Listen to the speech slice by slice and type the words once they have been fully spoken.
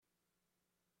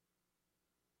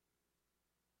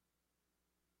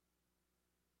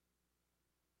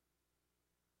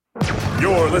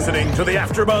You're listening to the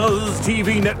AfterBuzz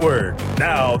TV Network,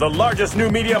 now the largest new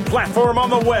media platform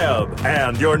on the web,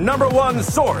 and your number one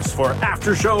source for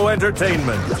after-show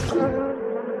entertainment.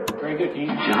 Very good, Dean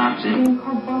Johnson.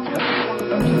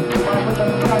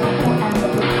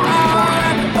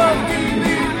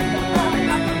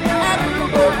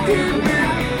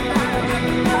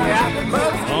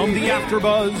 From the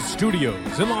AfterBuzz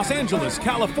Studios in Los Angeles,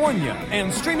 California,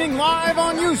 and streaming live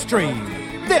on Ustream,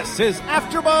 this is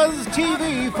AfterBuzz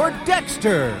TV for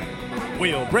Dexter.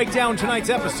 We'll break down tonight's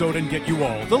episode and get you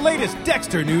all the latest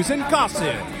Dexter news and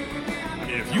gossip.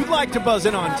 If you'd like to buzz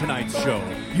in on tonight's show,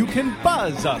 you can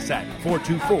buzz us at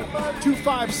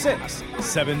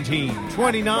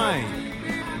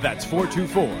 424-256-1729. That's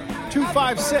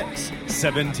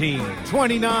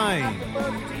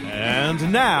 424-256-1729.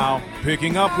 And now,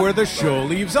 picking up where the show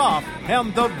leaves off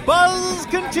and the buzz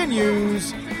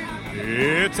continues,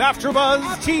 it's AfterBuzz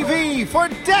TV for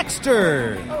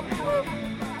Dexter.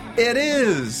 It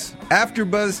is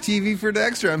AfterBuzz TV for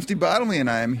Dexter. I'm Steve Bottomley, and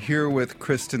I'm here with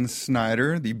Kristen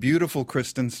Snyder, the beautiful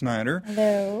Kristen Snyder.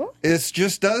 Hello. It's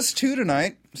just us two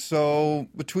tonight, so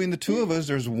between the two of us,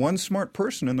 there's one smart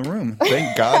person in the room.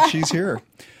 Thank God she's here.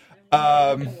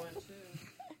 A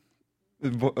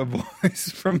voice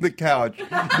from the couch.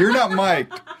 You're not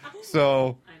mic'd,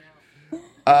 so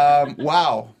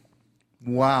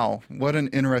wow, what an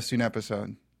interesting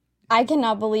episode. I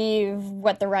cannot believe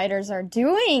what the writers are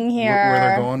doing here. Where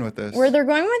they're going with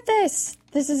this.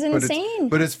 This is insane.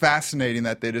 But it's fascinating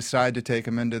that they decide to take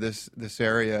him into this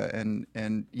area and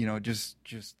you know just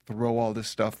throw all this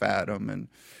stuff at him. And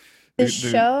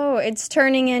show, it's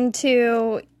turning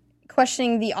into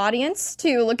questioning the audience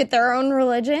to look at their own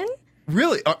religion.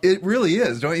 Really, it really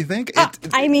is, don't you think?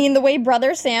 I mean, the way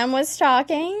Brother Sam was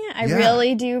talking, I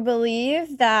really do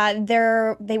believe that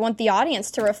they want the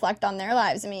audience to reflect on their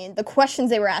lives. I mean, the questions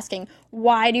they were asking: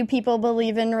 why do people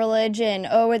believe in religion?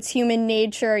 Oh, it's human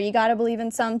nature. You got to believe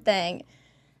in something.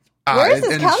 Where is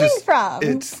this coming from?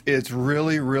 It's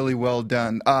really, really well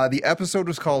done. The episode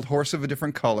was called "Horse of a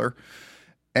Different Color,"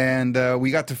 and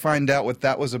we got to find out what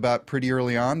that was about pretty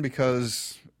early on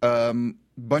because.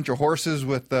 Bunch of horses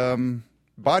with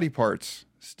body parts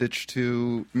stitched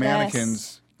to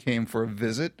mannequins came for a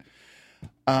visit.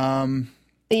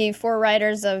 The four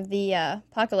riders of the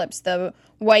apocalypse, the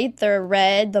white, the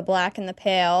red, the black, and the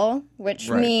pale,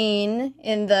 which mean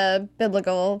in the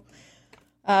biblical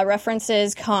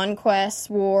references conquest,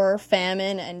 war,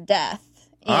 famine, and death.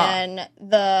 And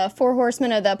the four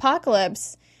horsemen of the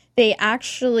apocalypse, they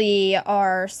actually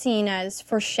are seen as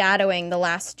foreshadowing the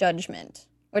last judgment,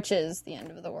 which is the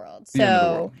end of the world.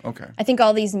 So okay. I think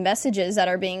all these messages that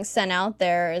are being sent out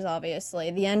there is obviously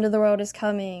the end of the world is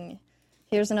coming.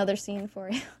 Here's another scene for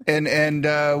you.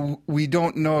 And we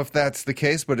don't know if that's the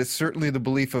case, but it's certainly the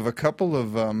belief of a couple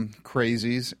of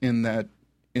crazies in that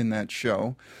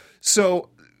show. So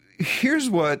here's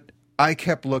what I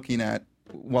kept looking at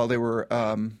while we were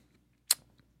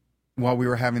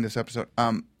having this episode.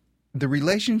 The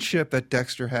relationship that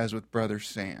Dexter has with Brother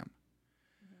Sam.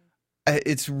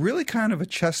 It's really kind of a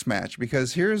chess match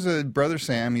because here's a Brother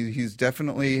Sam. He's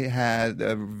definitely had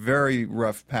a very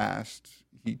rough past.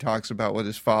 He talks about what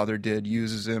his father did,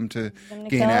 uses him to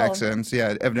gain access.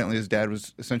 Yeah, evidently his dad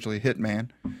was essentially a hitman,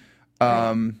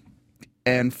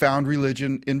 and found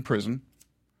religion in prison,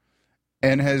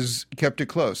 and has kept it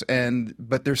close.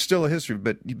 But there's still a history.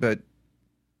 But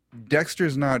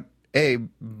Dexter's not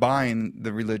buying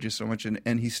the religious so much,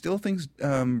 and he still thinks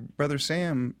Brother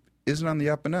Sam isn't on the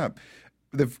up and up.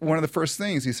 One of the first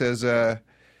things he says,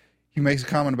 he makes a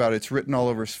comment about it's written all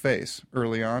over his face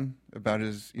early on about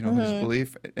his, his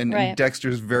belief. And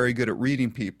Dexter's very good at reading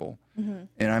people. Mm-hmm.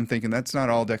 And I'm thinking that's not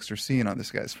all Dexter's seeing on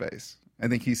this guy's face. I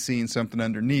think he's seeing something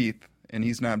underneath, and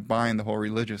he's not buying the whole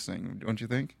religious thing. Don't you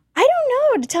think? I don't know.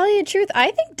 To tell you the truth,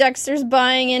 I think Dexter's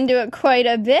buying into it quite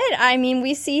a bit. I mean,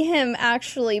 we see him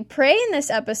actually pray in this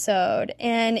episode.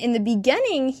 And in the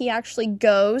beginning, he actually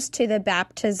goes to the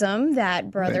baptism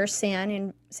that Brother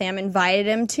Sam invited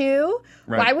him to.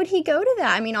 Right. Why would he go to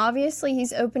that? I mean, obviously,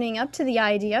 he's opening up to the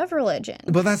idea of religion.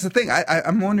 Well, that's the thing.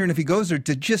 I'm wondering if he goes there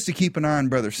just to keep an eye on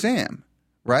Brother Sam,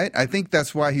 right? I think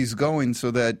that's why he's going,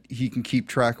 so that he can keep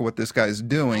track of what this guy's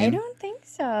doing. I don't think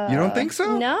so. You don't think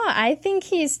so? No, I think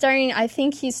he's starting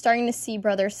to see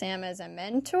Brother Sam as a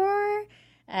mentor.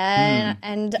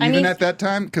 And I mean, at that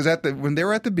time, because when they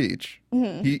were at the beach,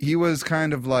 he was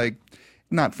kind of like,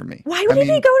 not for me. Why would he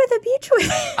go to the beach with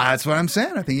him? That's what I'm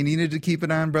saying. I think he needed to keep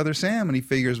an eye on Brother Sam, and he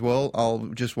figures, well, I'll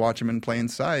just watch him in plain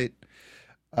sight.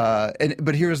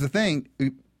 But here's the thing.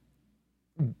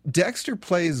 Dexter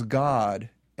plays God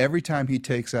every time he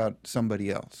takes out somebody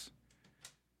else.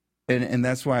 and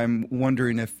that's why I'm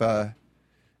wondering if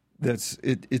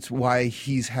it's why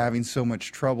he's having so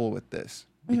much trouble with this,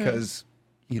 because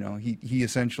he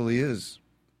essentially is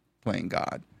playing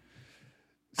God.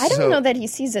 I don't know that he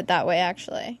sees it that way,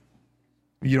 actually.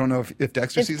 You don't know if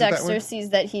Dexter sees it that way? Dexter sees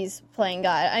that he's playing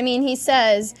God. I mean, he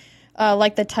says,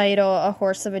 like the title, A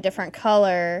Horse of a Different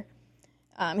Color,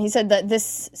 he said that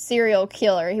this serial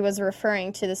killer, he was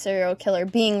referring to the serial killer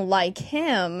being like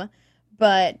him,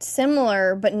 but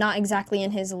similar, but not exactly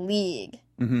in his league.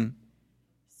 Mm-hmm.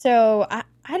 So, I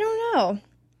don't know.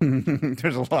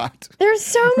 There's a lot. There's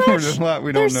so much. There's a lot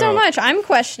we don't know. There's so much. I'm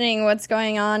questioning what's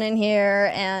going on in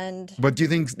here, and... But do you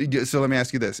think... So let me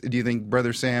ask you this. Do you think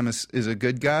Brother Sam is a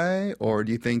good guy, or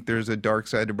do you think there's a dark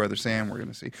side to Brother Sam we're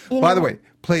going to see? By the way,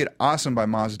 played awesome by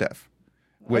Mos Def.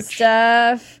 He was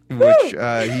a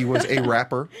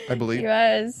rapper, I believe. He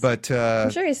was. But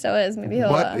I'm sure he still is. Maybe he'll.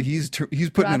 But he's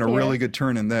putting in a really good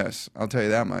turn in this. I'll tell you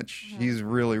that much. Yeah. He's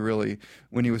really, really,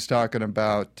 when he was talking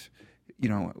about,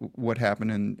 what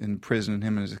happened in prison,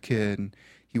 him as a kid, and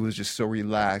he was just so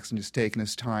relaxed and just taking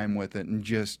his time with it, and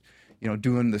just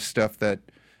doing the stuff that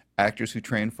actors who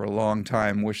train for a long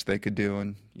time wish they could do,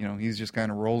 and he's just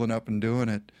kind of rolling up and doing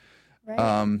it.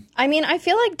 Right. I mean, I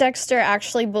feel like Dexter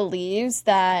actually believes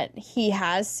that he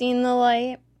has seen the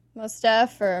light, Mos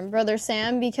Def, or Brother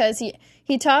Sam, because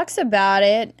he talks about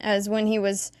it as when he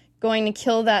was going to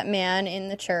kill that man in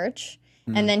the church,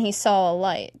 and then he saw a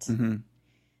light. Mm-hmm.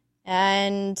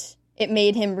 And it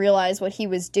made him realize what he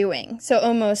was doing. So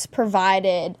almost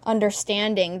provided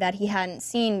understanding that he hadn't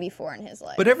seen before in his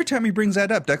life. But every time he brings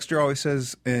that up, Dexter always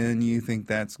says, and you think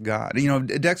that's God.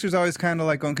 Dexter's always kind of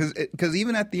like going, because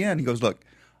even at the end, he goes, look,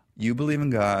 you believe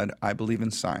in God, I believe in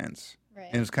science. Right.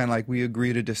 And it's kind of like we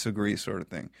agree to disagree sort of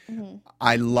thing. Mm-hmm.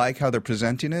 I like how they're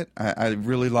presenting it. I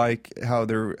really like how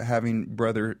they're having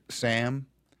Brother Sam,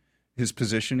 his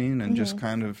positioning, and just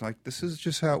kind of like, this is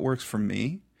just how it works for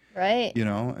me. Right.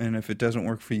 And if it doesn't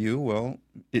work for you, well,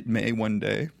 it may one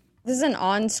day. This is an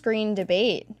on-screen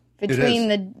debate between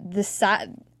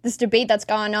this debate that's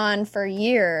gone on for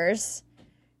years,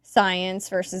 science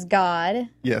versus God.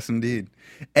 Yes, indeed.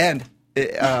 And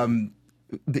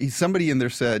somebody in there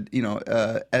said,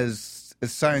 as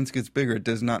science gets bigger, it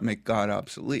does not make God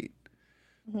obsolete.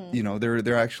 Mm-hmm.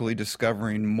 They're actually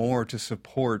discovering more to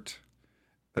support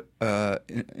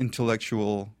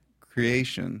intellectual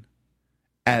creation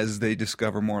as they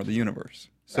discover more of the universe.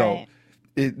 So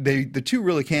the two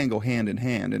really can go hand in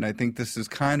hand, and I think this is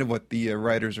kind of what the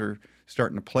writers are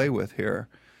starting to play with here.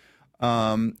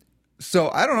 So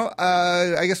I don't know.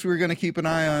 I guess we're going to keep an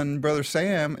eye on Brother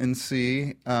Sam and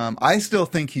see. I still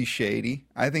think he's shady.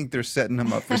 I think they're setting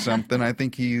him up for something. I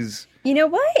think he's... You know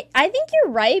what? I think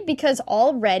you're right, because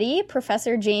already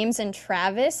Professor James and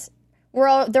Travis,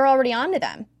 they're already on to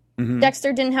them. Mm-hmm.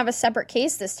 Dexter didn't have a separate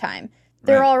case this time.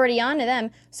 They're already on to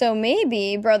them. So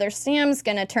maybe Brother Sam's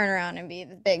going to turn around and be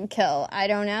the big kill. I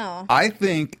don't know. I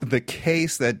think the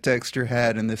case that Dexter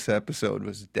had in this episode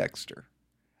was Dexter.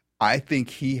 I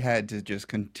think he had to just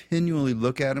continually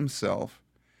look at himself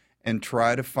and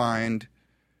try to find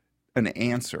an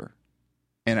answer.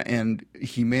 And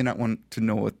he may not want to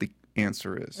know what the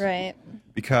answer is. Right.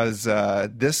 Because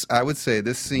I would say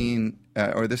this scene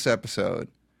or this episode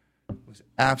was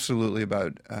absolutely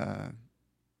about...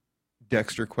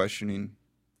 Dexter questioning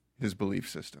his belief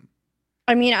system.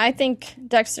 I mean, I think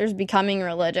Dexter's becoming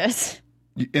religious.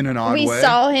 In an odd way. We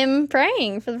saw him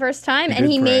praying for the first time, and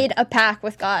he made a pact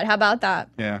with God. How about that?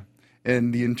 Yeah.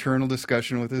 And the internal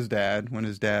discussion with his dad, when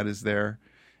his dad is there,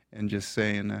 and just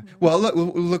saying, well,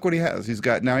 look what he has. He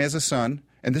has a son,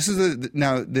 and this is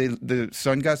the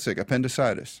son got sick,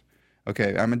 appendicitis.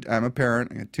 Okay, I'm a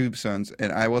parent, I got two sons,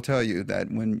 and I will tell you that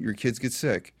when your kids get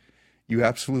sick, you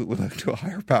absolutely look to a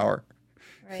higher power.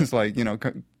 Right. It's like,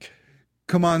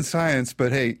 come on, science,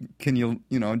 but hey, can you,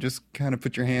 just kind of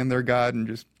put your hand there, God, and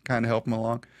just kind of help them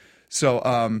along? So,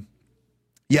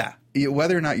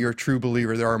 whether or not you're a true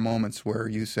believer, there are moments where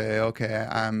you say, okay,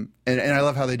 and I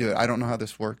love how they do it. I don't know how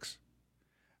this works,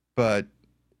 but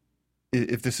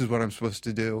if this is what I'm supposed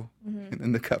to do, and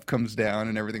then the cup comes down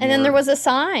and everything. And then there was a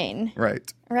sign. Right.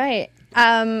 Right.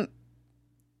 I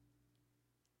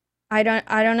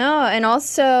don't know. And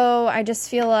also, I just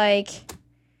feel like,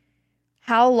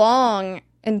 how long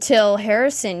until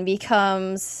Harrison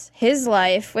becomes his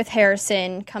life with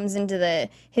Harrison comes into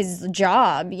his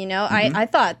job? I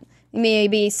thought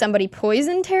maybe somebody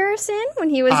poisoned Harrison when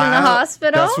he was in the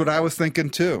hospital. That's what I was thinking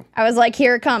too. I was like,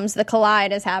 here it comes. The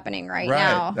collide is happening right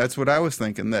now. That's what I was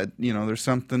thinking, that, there's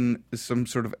some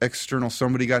sort of external,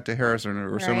 somebody got to Harrison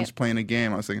or someone's playing a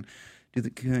game. I was thinking,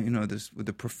 would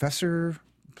the professor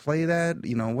play that?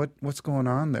 You know, what's going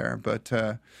on there? But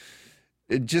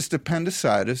just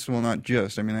appendicitis, well, not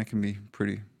just. I mean, that can be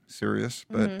pretty serious.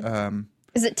 But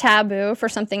is it taboo for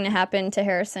something to happen to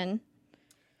Harrison?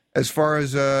 As far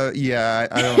as, I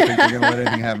don't think they're going to let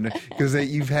anything happen because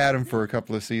you've had him for a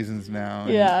couple of seasons now.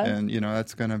 And, and you know,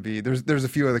 that's going to be, there's a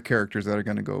few other characters that are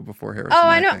going to go before Harrison. Oh,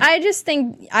 I know. I just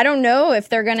think, I don't know if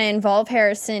they're going to involve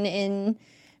Harrison in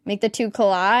make the two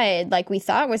collide like we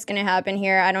thought was going to happen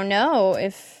here. I don't know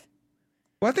if.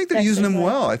 Well, I think they're using him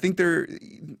well. I think they're,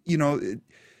 you know,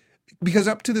 because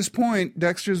up to this point,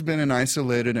 Dexter's been an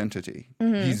isolated entity.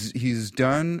 He's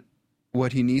done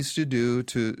what he needs to do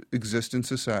to exist in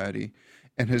society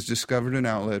and has discovered an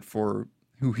outlet for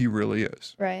who he really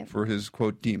is, right? For his,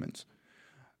 quote, demons.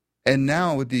 And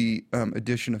now with the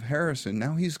addition of Harrison,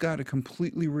 now he's got to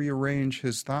completely rearrange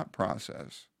his thought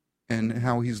process and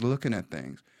how he's looking at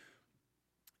things.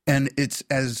 And it's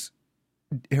as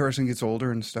Harrison gets older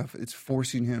and stuff, it's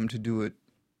forcing him to do it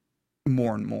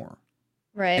more and more.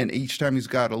 Right. And each time he's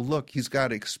got to look, he's got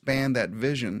to expand that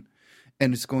vision,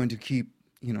 and it's going to keep,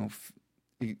 you know,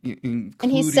 and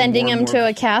he's sending him to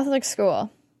a Catholic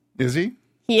school. Is he?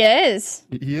 He is.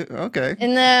 Yeah. Okay.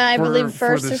 In the, I believe,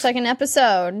 first or second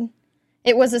episode,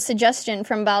 it was a suggestion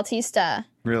from Bautista.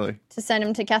 Really? To send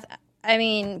him to Catholic. I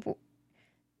mean,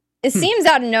 it seems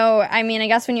out of no. I mean, I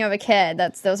guess when you have a kid,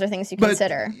 those are things you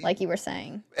consider, like you were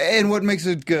saying. And what makes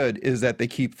it good is that they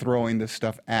keep throwing this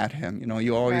stuff at him. You know,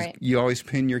 you always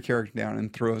pin your character down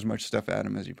and throw as much stuff at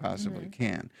him as you possibly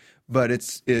can. But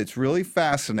it's really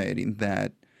fascinating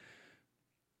that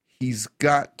he's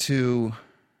got to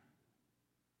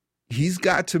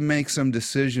make some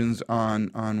decisions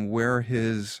on where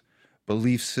his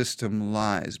belief system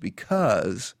lies,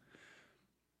 because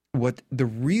the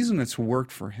reason it's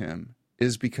worked for him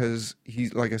is because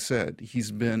he's, like I said,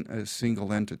 he's been a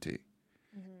single entity,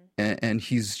 and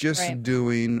he's just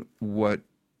doing what,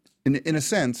 in a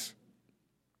sense,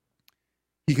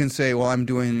 he can say, well, I'm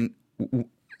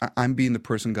being the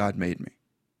person God made me.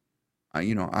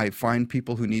 I find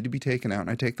people who need to be taken out and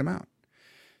I take them out.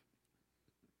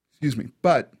 Excuse me.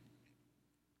 But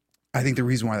I think the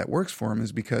reason why that works for him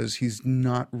is because he's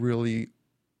not really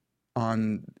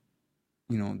on,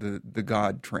 the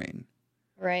God train.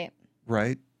 Right.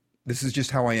 Right? This is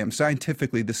just how I am.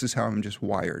 Scientifically, this is how I'm just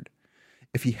wired.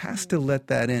 If he has to let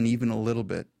that in even a little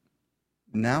bit,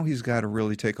 now he's got to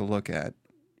really take a look at,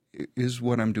 is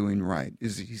what I'm doing right?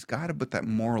 He's got to put that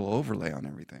moral overlay on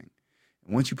everything.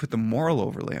 And once you put the moral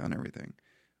overlay on everything,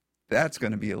 that's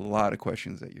going to be a lot of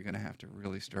questions that you're going to have to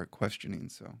really start questioning.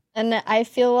 So, and I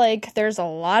feel like there's a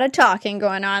lot of talking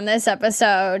going on this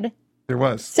episode. There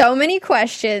was. So many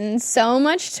questions, so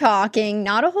much talking,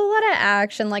 not a whole lot of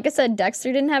action. Like I said,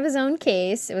 Dexter didn't have his own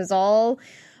case. It was all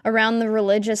around the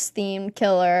religious-themed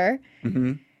killer.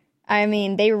 Mm-hmm. I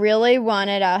mean, they really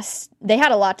wanted us. They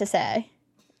had a lot to say.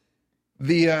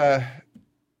 It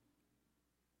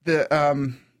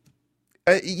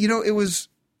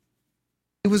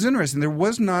was interesting. There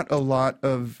was not a lot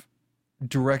of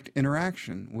direct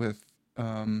interaction with,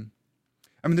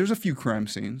 there's a few crime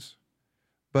scenes,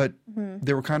 but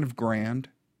they were kind of grand.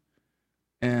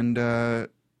 And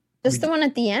just the one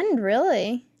at the end,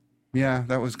 really. Yeah,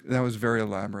 that was very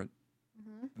elaborate.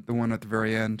 The one at the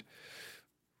very end.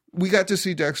 We got to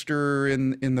see Dexter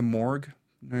in the morgue,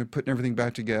 putting everything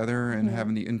back together and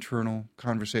having the internal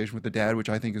conversation with the dad, which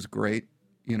I think is great.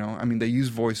 They use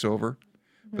voiceover,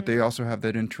 but they also have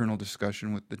that internal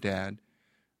discussion with the dad,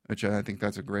 which I think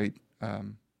that's a great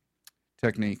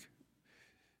technique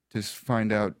to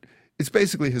find out. It's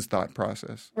basically his thought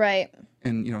process. Right.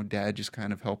 And, dad just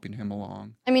kind of helping him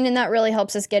along. I mean, and that really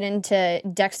helps us get into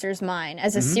Dexter's mind.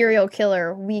 As a serial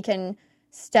killer, we can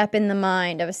step in the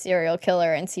mind of a serial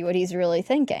killer and see what he's really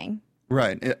thinking.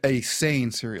 Right. A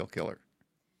sane serial killer.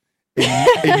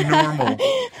 A normal.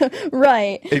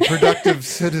 Right. A productive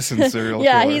citizen serial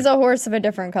killer. Yeah, he's a horse of a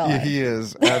different color. Yeah, he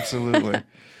is. Absolutely.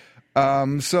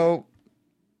 So,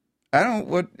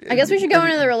 I guess we should go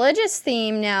into the religious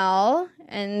theme now,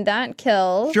 and that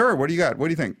kill. Sure. What do you got? What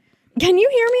do you think? Can you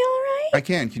hear me all right? I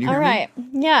can. Can you hear me? All right.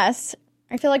 Yes.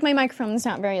 I feel like my microphone's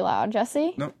not very loud.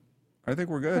 Jesse? No. I think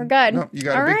we're good. We're good. No, you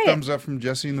got a big thumbs up from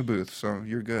Jesse in the booth, so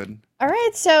you're good. All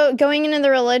right, so going into the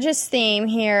religious theme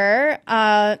here,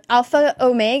 Alpha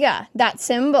Omega, that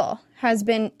symbol, has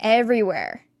been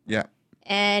everywhere. Yeah.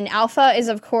 And Alpha is,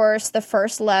 of course, the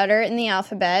first letter in the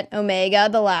alphabet, Omega,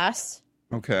 the last.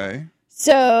 Okay.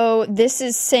 So this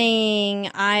is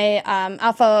saying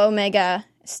Alpha Omega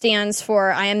stands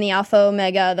for I am the Alpha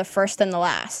Omega, the first and the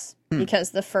last,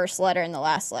 because the first letter and the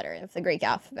last letter of the Greek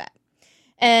alphabet.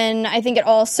 And I think it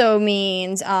also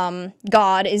means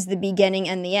God is the beginning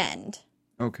and the end.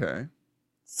 Okay.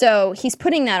 So he's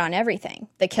putting that on everything,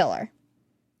 the killer.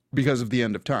 Because of the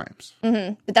end of times.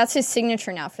 Mm-hmm. But that's his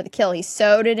signature now for the kill. He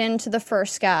sewed it into the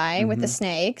first guy with the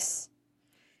snakes.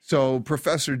 So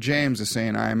Professor James is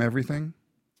saying, I am everything?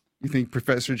 You think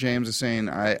Professor James is saying,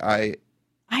 I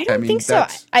don't think so.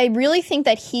 I really think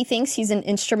that he thinks he's an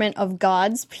instrument of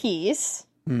God's peace.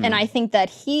 And I think that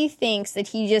he thinks that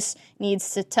he just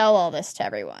needs to tell all this to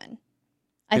everyone.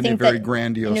 In a very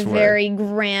grandiose way. In a very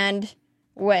grand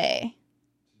way.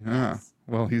 Yeah.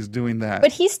 Well, he's doing that.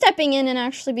 But he's stepping in and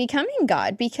actually becoming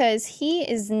God because he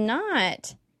is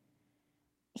not...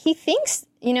 He thinks,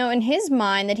 in his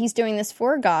mind that he's doing this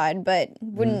for God, but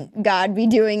wouldn't God be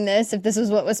doing this if this was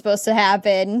what was supposed to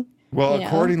happen? Well,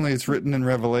 accordingly, it's written in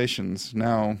Revelations.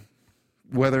 Now,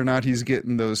 whether or not he's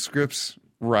getting those scripts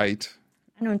right...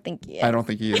 I don't think he is. I don't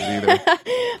think he is either.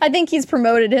 I think he's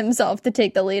promoted himself to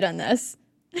take the lead on this.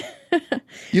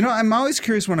 I'm always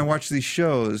curious when I watch these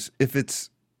shows if it's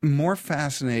more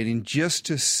fascinating just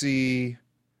to see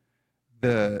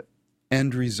the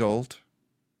end result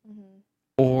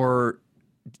or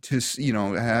to,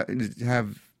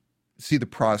 have see the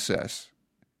process.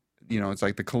 It's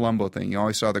like the Columbo thing. You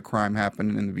always saw the crime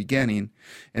happen in the beginning,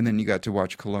 and then you got to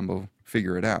watch Columbo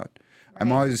figure it out. Right.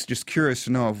 I'm always just curious to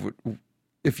know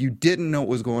if you didn't know what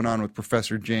was going on with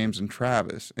Professor James and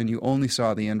Travis, and you only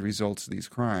saw the end results of these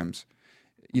crimes,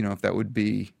 if that would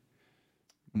be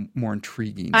more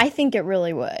intriguing. I think it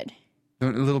really would. A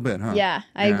little bit, huh? Yeah,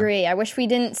 I agree. I wish we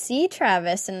didn't see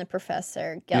Travis and the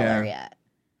Professor Geller yet.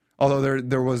 Although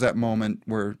there was that moment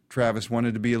where Travis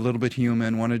wanted to be a little bit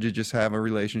human, wanted to just have a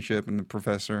relationship, and the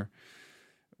Professor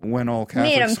went all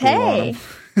Catholic made him school pay.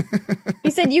 on him.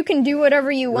 He said, you can do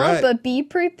whatever you want, Right. but be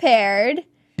prepared.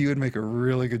 He would make a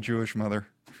really good Jewish mother.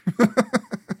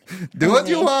 Do what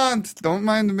you want. Don't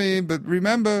mind me, but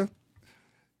remember,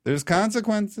 there's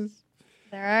consequences.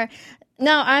 There are.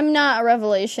 No, I'm not a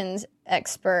Revelations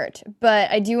expert,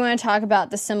 but I do want to talk about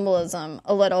the symbolism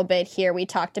a little bit here. We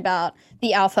talked about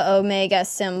the Alpha Omega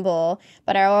symbol,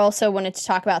 but I also wanted to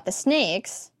talk about the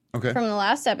snakes from the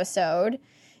last episode.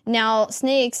 Now,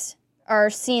 snakes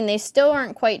are seen, they still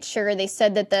aren't quite sure. They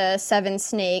said that the 7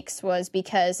 snakes was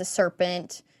because a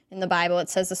serpent, in the Bible it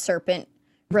says a serpent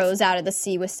rose out of the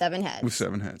sea with 7 heads. With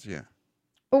 7 heads, yeah.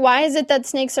 But why is it that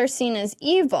snakes are seen as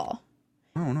evil?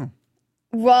 I don't know.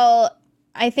 Well,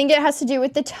 I think it has to do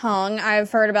with the tongue.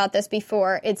 I've heard about this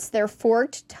before. It's their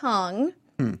forked tongue.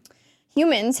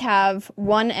 Humans have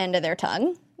one end of their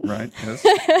tongue. Right, yes.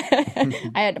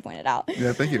 I had to point it out.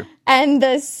 Yeah, thank you. And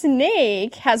the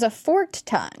snake has a forked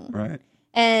tongue. Right.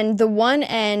 And the one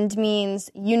end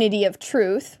means unity of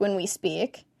truth when we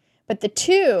speak, but the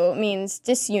 2 means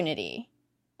disunity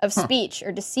of speech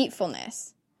or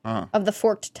deceitfulness of the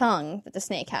forked tongue that the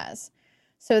snake has.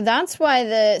 So that's why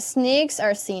the snakes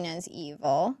are seen as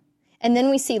evil. And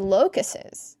then we see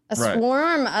locusts, a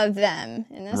swarm of them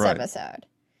in this episode.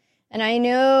 And I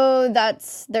know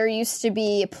there used to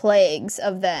be plagues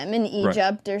of them in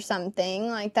Egypt or something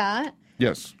like that.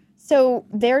 Yes. So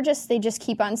they just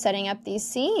keep on setting up these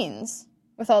scenes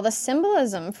with all the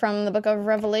symbolism from the book of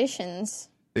Revelations.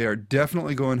 They are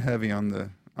definitely going heavy on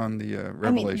the Revelations. I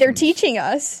mean, they're teaching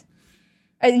us.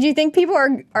 Do you think people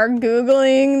are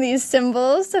Googling these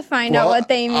symbols to find out what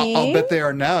they mean? I'll bet they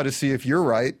are now to see if you're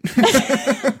right.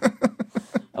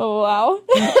 Oh, wow.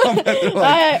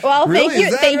 Like, well, really?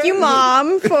 Thank you,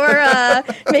 Mom, for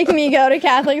making me go to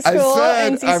Catholic school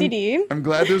and CCD. I'm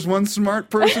glad there's one smart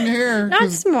person here.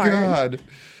 Not smart. God.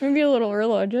 Maybe a little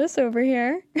religious over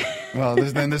here. Well,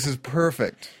 then this is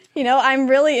perfect. I'm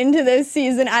really into this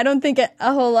season. I don't think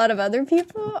a whole lot of other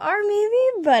people are,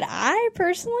 maybe, but I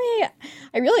personally,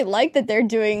 I really like that they're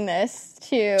doing this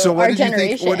to our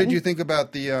generation. What did you think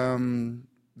about the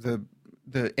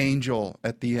angel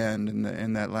at the end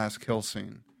in that last kill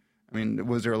scene? I mean,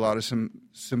 was there a lot of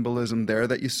symbolism there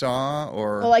that you saw,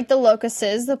 or well, like the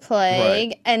locusts, the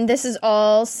plague, and this is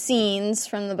all scenes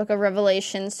from the book of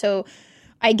Revelation. So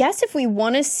I guess if we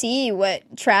want to see what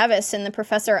Travis and the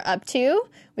professor are up to,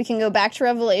 we can go back to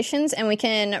Revelations and we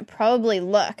can probably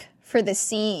look for the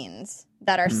scenes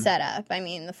that are set up. I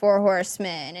mean, the 4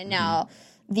 horsemen and now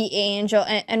the angel.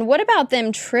 And what about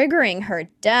them triggering her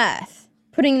death?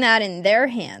 Putting that in their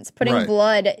hands, putting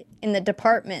blood in the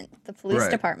police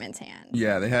department's hands.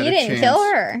 Yeah, they had He didn't kill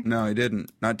her. No, he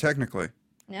didn't. Not technically.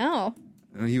 No.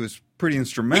 He was pretty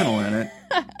instrumental in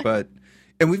it.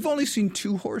 And we've only seen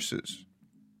 2 horses.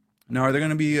 Now, are there going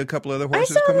to be a couple other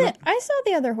horses coming up? I saw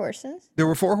the other horses. There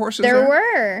were 4 horses There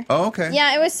were. Oh, okay.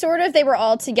 Yeah, it was sort of, they were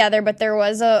all together, but there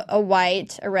was a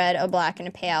white, a red, a black, and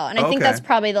a pale. And I think that's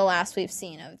probably the last we've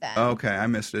seen of them. Okay, I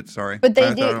missed it. Sorry. But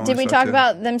did we talk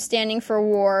about them standing for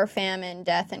war, famine,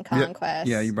 death, and conquest?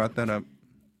 Yeah, you brought that up.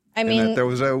 I mean, that there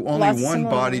was only one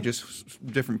body, just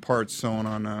different parts sewn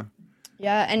on.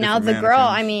 Yeah, and now the girl,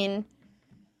 I mean,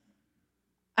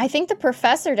 I think the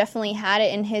professor definitely had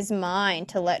it in his mind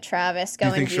to let Travis go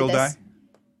and do this. You think she'll die?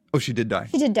 Oh, she did die.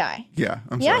 She did die. Yeah,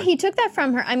 I'm sorry. Yeah, he took that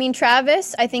from her. I mean,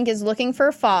 Travis, I think, is looking for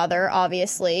a father,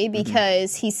 obviously,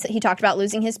 because he talked about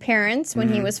losing his parents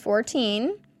when he was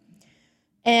 14.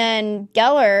 And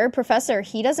Geller, Professor,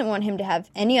 he doesn't want him to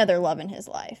have any other love in his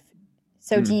life.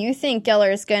 So do you think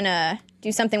Geller is going to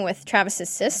do something with Travis's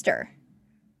sister?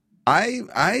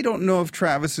 I don't know if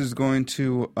Travis is going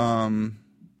to...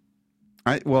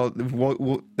 well,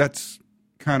 that's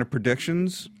kind of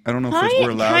predictions. I don't know if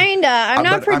we're allowed. Kinda. I'm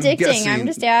not predicting. I'm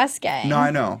just asking. No, I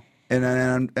know, and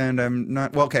I'm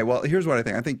not. Well, okay. Well, here's what I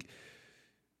think. I think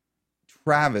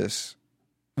Travis,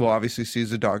 obviously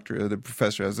sees the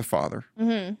professor as a father,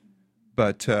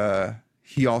 but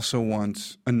he also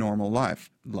wants a normal life,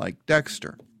 like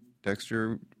Dexter.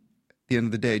 Dexter, at the end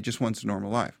of the day, just wants a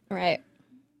normal life. Right.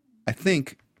 I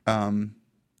think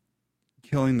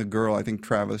killing the girl. I think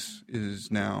Travis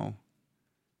is now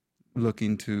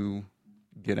looking to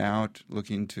get out,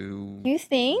 You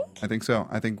think? I think so.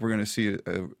 I think we're going to see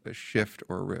a shift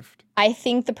or a rift. I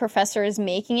think the professor is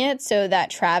making it so that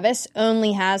Travis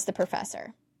only has the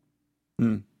professor.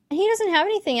 And he doesn't have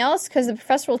anything else because the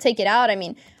professor will take it out. I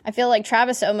mean, I feel like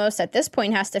Travis almost at this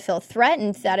point has to feel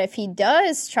threatened that if he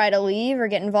does try to leave or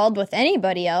get involved with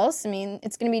anybody else, I mean,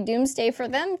 it's going to be doomsday for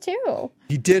them too.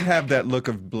 He did have that look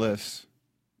of bliss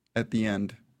at the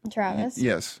end. Travis?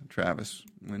 Yes, Travis,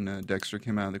 when Dexter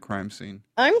came out of the crime scene.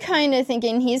 I'm kind of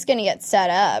thinking he's going to get set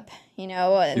up, that's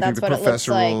what it looks like. The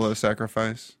professor will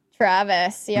sacrifice?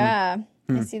 Travis, yeah.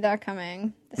 I see that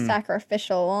coming. The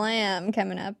sacrificial lamb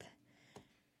coming up.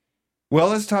 Well,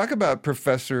 let's talk about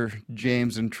Professor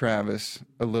James and Travis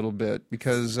a little bit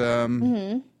because...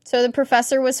 So the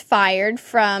professor was fired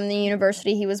from the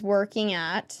university he was working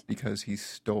at. Because he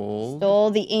stole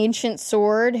the ancient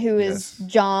sword, who is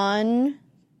John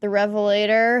the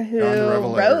Revelator, who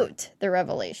wrote the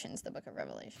Revelations, the book of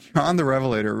Revelations. John the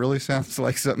Revelator really sounds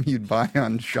like something you'd buy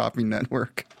on Shopping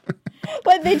Network.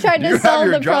 But they tried to sell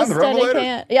the prosthetic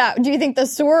hand. Yeah, do you think the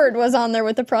sword was on there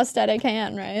with the prosthetic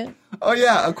hand, right? Oh,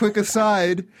 yeah, a quick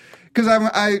aside. Because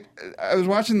I was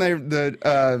watching the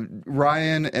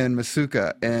Ryan and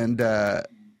Masuka, and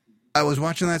I was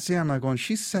watching that scene. I'm like, going,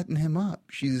 she's setting him up.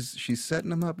 She's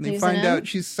setting him up, and they find out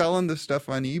she's selling the stuff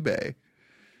on eBay.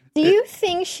 Do you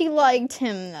think she liked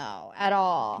him though at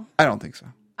all? I don't think so.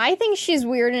 I think she's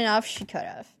weird enough. She could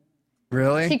have.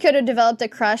 Really? She could have developed a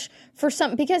crush for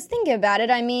some, because think about it.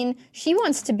 I mean, she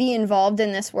wants to be involved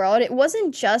in this world. It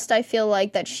wasn't just, I feel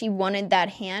like, that she wanted that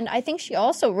hand. I think she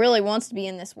also really wants to be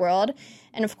in this world.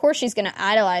 And of course, she's going to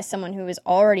idolize someone who is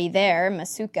already there,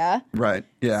 Masuka. Right,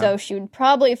 yeah. So she would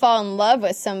probably fall in love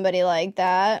with somebody like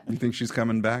that. You think she's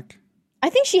coming back? I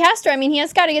think she has to. I mean, he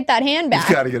has got to get that hand back.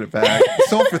 He's got to get it back.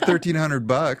 Sold for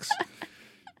 $1,300.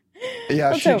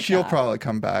 Yeah, she'll probably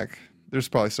come back. There's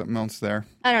probably something else there.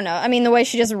 I don't know. I mean, the way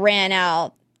she just ran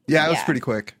out. Yeah, it was pretty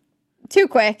quick. Too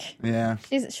quick. Yeah.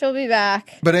 She'll be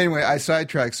back. But anyway, I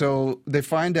sidetracked. So they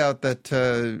find out that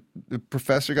the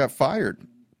professor got fired.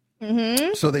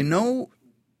 Mm-hmm. So they know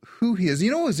who he is.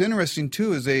 You know what's interesting,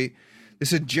 too, is they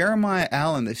said Jeremiah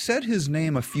Allen. They said his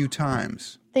name a few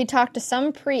times. They talked to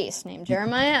some priest named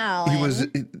Jeremiah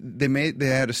Allen. They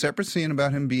had a separate scene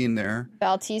about him being there.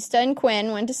 Bautista and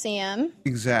Quinn went to see him.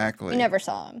 Exactly. We never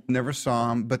saw him. Never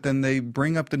saw him. But then they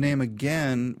bring up the name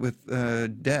again with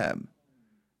Deb.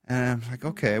 And I'm like,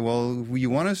 okay, well, you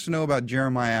want us to know about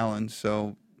Jeremiah Allen,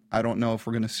 so I don't know if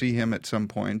we're going to see him at some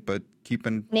point, but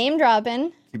name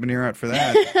dropping. Keep an ear out for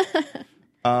that.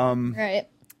 Right.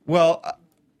 Well,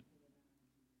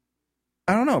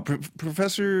 I don't know,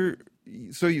 Professor.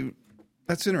 So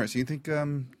that's interesting. You think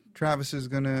Travis is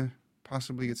going to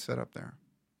possibly get set up there?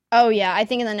 Oh, yeah. I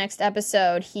think in the next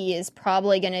episode, he is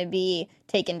probably going to be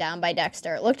taken down by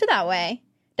Dexter. It looked that way.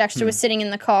 Dexter was sitting in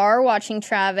the car watching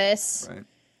Travis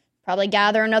probably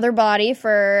gather another body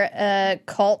for a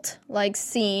cult-like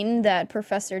scene that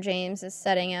Professor James is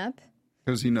setting up.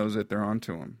 Because he knows that they're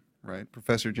onto him, right?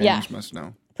 Professor James must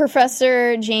know.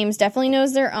 Professor James definitely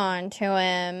knows they're on to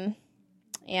him,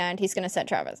 and he's going to set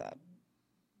Travis up.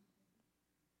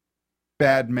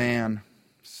 Bad man.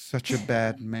 Such a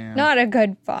bad man. Not a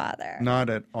good father. Not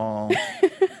at all.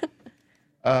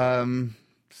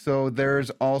 So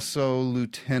there's also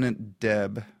Lieutenant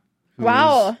Deb, who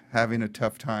Wow. is having a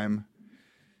tough time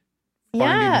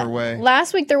finding her way.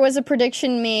 Last week there was a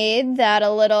prediction made that a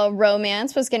little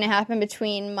romance was going to happen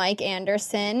between Mike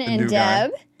Anderson The and new guy.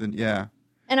 Deb. Yeah.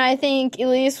 And I think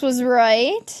Elise was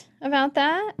right about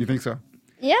that. You think so?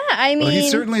 Yeah, I mean... Well, he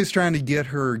certainly is trying to get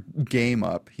her game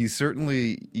up. He's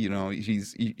certainly,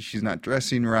 she's not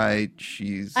dressing right.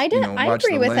 She's, I watch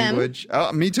agree the with language.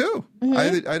 Oh, me too.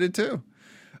 Mm-hmm. I did too.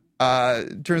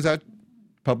 Turns out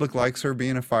public likes her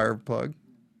being a fire plug.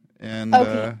 And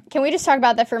Okay, can we just talk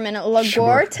about that for a minute?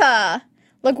 LaGuardia.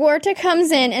 LaGuardia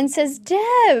comes in and says,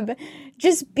 Deb,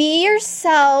 just be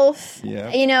yourself, Yeah.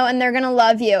 and they're going to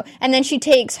love you. And then she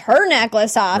takes her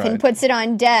necklace off and Right. puts it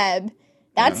on Deb.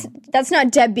 That's not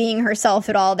Deb being herself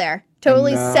at all there.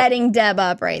 Totally No. setting Deb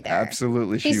up right there.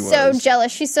 absolutely she She's was. so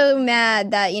jealous. She's so mad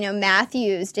that,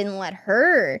 Matthews didn't let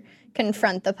her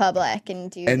confront the public and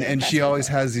do And the she press always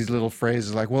report. has these little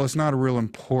phrases like, well, it's not a real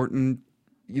important,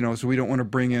 so we don't want to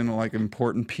bring in like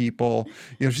important people.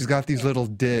 She's got these little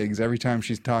digs every time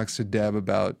she talks to Deb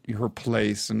about her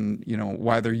place and,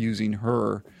 why they're using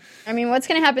her. I mean, what's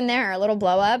going to happen there? A little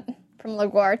blow up from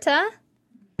LaGuardia?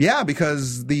 Yeah,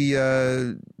 because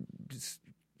the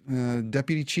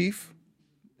deputy chief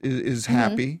is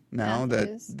happy now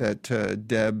Matthews. that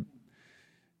Deb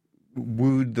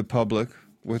wooed the public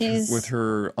with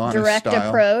her honest direct style.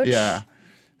 approach. Yeah,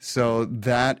 so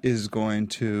that is going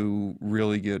to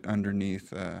really get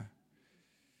underneath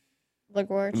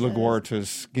LaGuardia's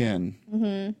skin.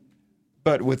 Mm-hmm.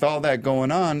 But with all that going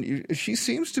on, she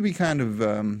seems to be kind of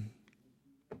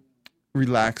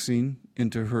relaxing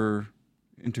into her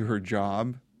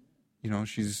job.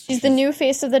 She's She's the new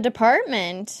face of the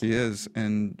department. She is,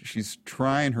 and she's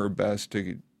trying her best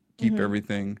to keep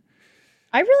everything.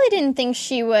 I really didn't think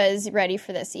she was ready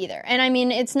for this either. And I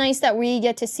mean, it's nice that we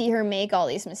get to see her make all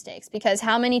these mistakes, because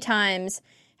how many times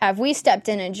have we stepped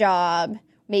in a job,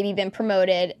 maybe been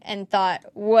promoted, and thought,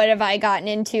 what have I gotten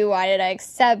into? Why did I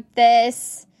accept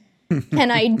this?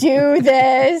 Can I do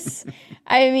this?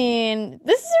 I mean,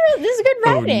 this is good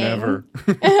writing. Oh, never.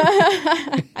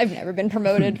 I've never been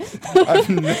promoted. I've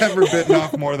never bitten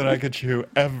off more than I could chew,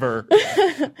 ever.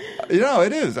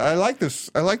 It is. I like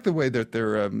this. I like the way that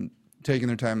they're taking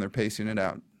their time. They're pacing it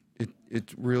out.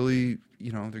 It really,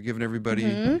 they're giving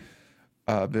everybody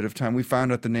a bit of time. We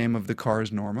found out the name of the car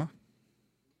is Norma.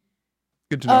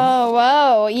 Good to know. Oh,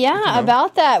 wow. Yeah,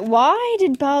 about that. Why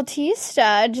did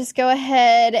Bautista just go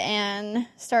ahead and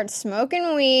start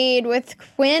smoking weed with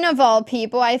Quinn of all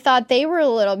people? I thought they were a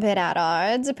little bit at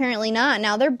odds. Apparently not.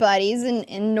 Now they're buddies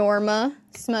and Norma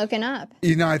smoking up.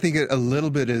 I think a little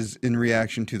bit is in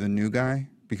reaction to the new guy,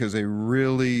 because they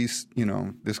really,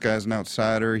 this guy's an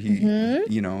outsider. He,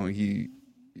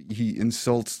 he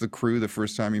insults the crew the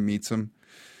first time he meets them.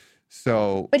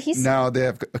 So now they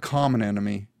have a common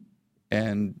enemy.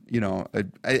 And, and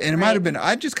it might have been,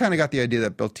 I just kind of got the idea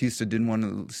that Bautista didn't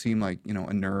want to seem like, a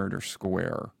nerd or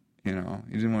square. He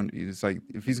didn't want, it's like,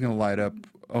 if he's going to light up,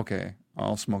 okay,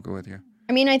 I'll smoke it with you.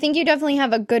 I mean, I think you definitely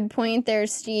have a good point there,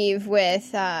 Steve,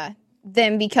 with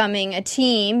them becoming a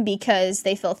team because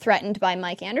they feel threatened by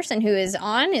Mike Anderson, who is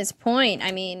on his point.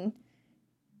 I mean,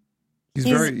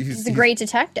 he's a great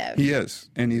detective. He is.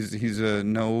 And he's a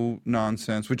no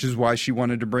nonsense, which is why she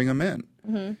wanted to bring him in.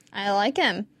 Mm-hmm. I like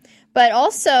him. But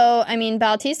also, I mean,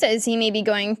 Bautista, is he maybe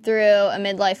going through a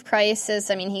midlife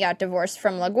crisis? I mean, he got divorced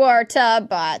from LaGuardia,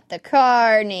 bought the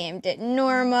car, named it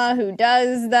Norma. Who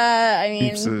does that? I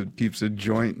mean, keeps a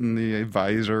joint in the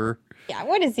visor. Yeah,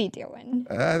 what is he doing?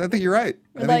 I think you're right.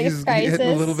 I think he's hitting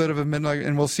a little bit of a midlife,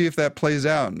 and we'll see if that plays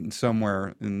out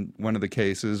somewhere in one of the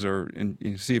cases, or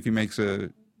see if he makes a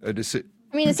decision.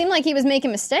 I mean, it seemed like he was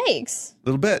making mistakes. A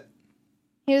little bit.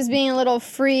 He was being a little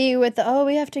free with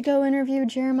we have to go interview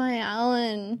Jeremiah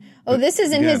Allen. Oh, this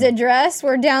isn't his address.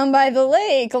 We're down by the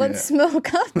lake. Let's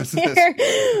smoke up here.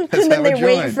 And then they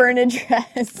wait for an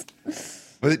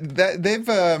address. But they've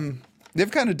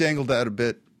kind of dangled that a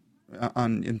bit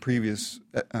in previous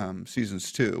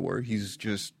seasons too, where he's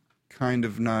just kind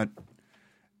of not,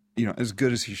 as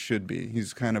good as he should be.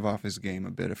 He's kind of off his game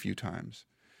a bit a few times.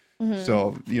 Mm-hmm.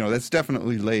 So, that's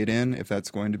definitely laid in if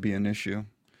that's going to be an issue.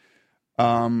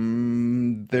 I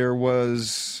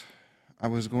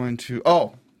was going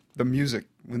to, the music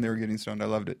when they were getting stoned. I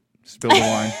loved it. Spill the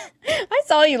wine. I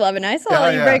saw you loving it. I saw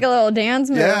you break a little dance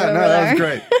move over there. That was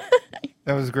great.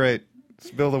 That was great.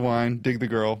 Spill the wine, dig the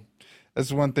girl.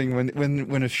 That's one thing.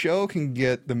 When a show can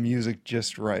get the music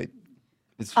just right,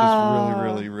 it's just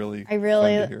really, really fun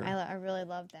to hear. I really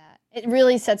love that. It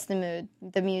really sets the mood,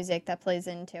 the music that plays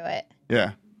into it.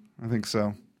 Yeah, I think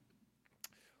so.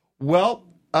 Well,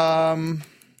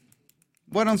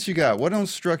 What else you got? What else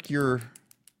struck your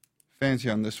fancy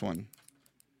on this one?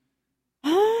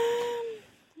 Let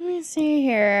me see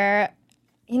here.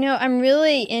 I'm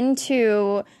really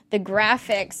into the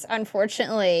graphics,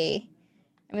 unfortunately.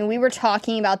 I mean, we were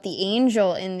talking about the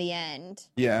angel in the end.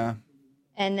 Yeah.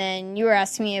 And then you were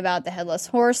asking me about the Headless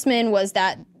Horseman. Was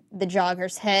that the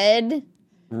jogger's head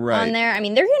on there? I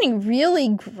mean, they're getting really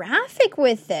graphic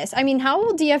with this. I mean, how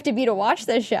old do you have to be to watch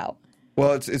this show?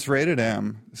 Well, it's rated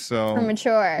M, so... For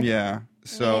mature. Yeah,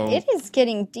 so... I mean, it is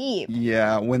getting deep.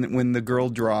 Yeah, when the girl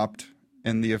dropped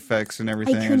and the effects and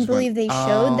everything... I couldn't believe they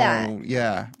showed that.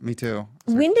 Yeah, me too.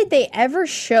 When did they ever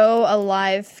show a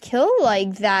live kill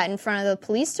like that in front of the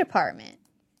police department?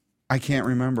 I can't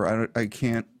remember. I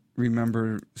can't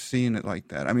remember seeing it like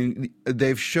that. I mean,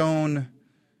 they've shown...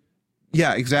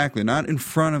 Yeah, exactly. Not in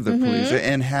front of the police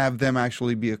and have them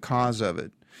actually be a cause of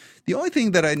it. The only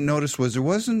thing that I noticed was there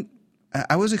wasn't...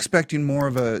 I was expecting more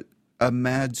of a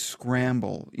mad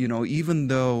scramble, even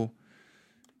though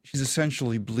she's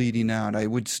essentially bleeding out. I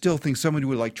would still think somebody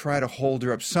would like try to hold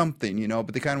her up something,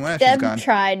 but they kind of went, she's gone. Deb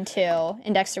tried to,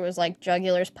 and Dexter was like,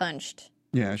 jugular's punched.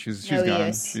 Yeah, she's No gone.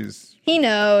 use. He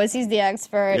knows. He's the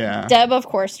expert. Yeah. Deb, of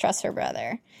course, trusts her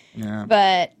brother. Yeah.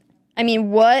 But, I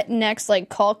mean, what next, like,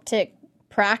 cultic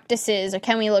practices or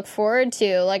can we look forward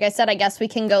to? Like I said, I guess we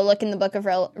can go look in the book of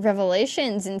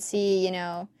Revelations and see,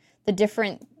 the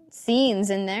different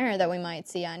scenes in there that we might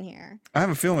see on here. I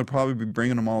have a feeling they'll probably be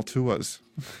bringing them all to us.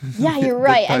 Yeah, you're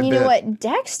right. And you know what?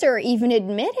 Dexter even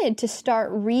admitted to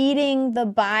start reading the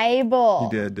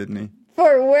Bible. He did, didn't he?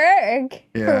 For work.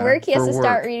 Yeah, for work, he has to work.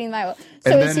 start reading the Bible.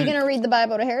 So And is he then going to read the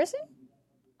Bible to Harrison?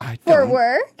 I For don't.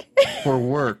 work? For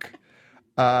work.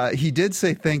 He did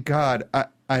say, thank God.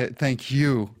 I thank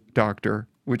you, doctor,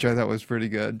 which I thought was pretty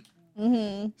good.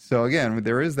 Mm-hmm. So again,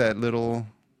 there is that little...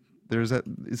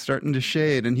 it's starting to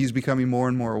shade, and he's becoming more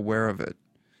and more aware of it.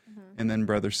 Mm-hmm. And then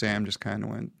Brother Sam just kind of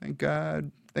went, thank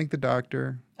God, thank the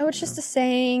doctor. Oh, it's just a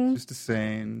saying. Just a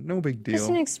saying, no big deal. Just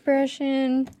an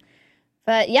expression.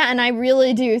 But yeah, and I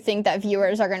really do think that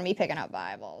viewers are going to be picking up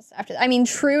Bibles after that. I mean,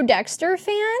 true Dexter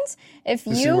fans, if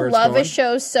you love a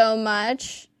show so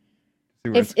much,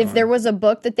 if there was a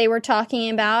book that they were talking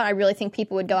about, I really think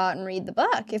people would go out and read the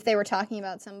book if they were talking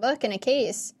about some book in a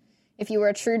case. If you were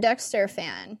a true Dexter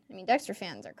fan. I mean, Dexter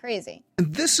fans are crazy.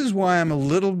 And this is why I'm a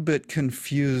little bit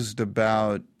confused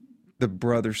about the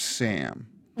brother Sam.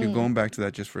 Going back to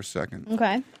that just for a second.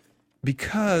 Okay.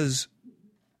 Because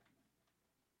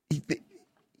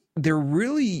they're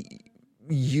really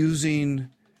using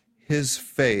his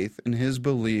faith and his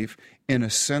belief in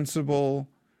a sensible,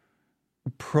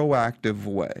 proactive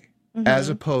way, as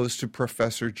opposed to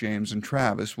Professor James and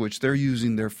Travis, which they're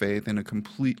using their faith in a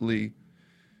completely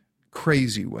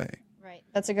crazy way. Right.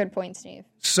 That's a good point, Steve.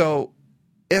 So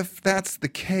if that's the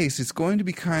case, it's going to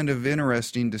be kind of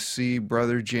interesting to see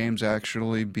Brother James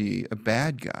actually be a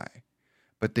bad guy.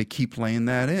 But they keep laying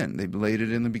that in. They laid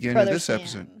it in the beginning of this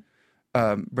episode.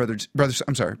 Brother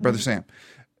Sam,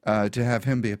 to have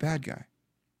him be a bad guy.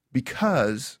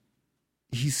 Because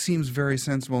he seems very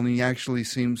sensible, and he actually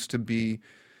seems to be,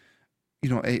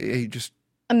 a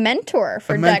mentor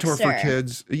for a mentor Dexter. for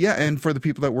kids. Yeah, and for the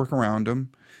people that work around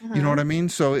him. You know what I mean?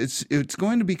 So it's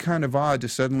going to be kind of odd to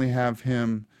suddenly have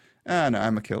him, no,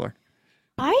 I'm a killer.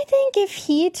 I think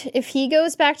if he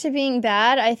goes back to being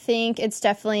bad, I think it's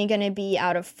definitely going to be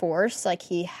out of force. Like,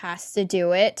 he has to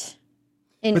do it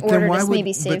in order to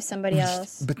maybe save somebody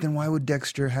else. But then why would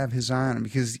Dexter have his eye on him?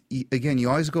 Because, again,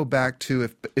 you always go back to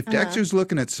if Dexter's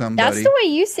looking at somebody. That's the way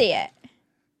you see it.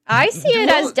 I see it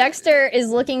as Dexter is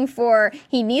looking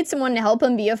he needs someone to help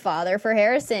him be a father for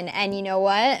Harrison. And you know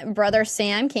what? Brother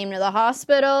Sam came to the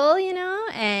hospital,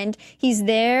 and he's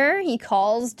there. He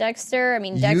calls Dexter. I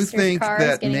mean, Dexter's car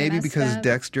is getting maybe messed because up.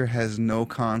 Dexter has no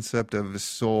concept of his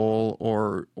soul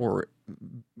or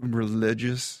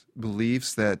religious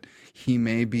beliefs, that he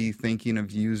may be thinking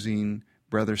of using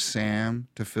Brother Sam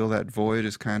to fill that void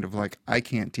is kind of like, I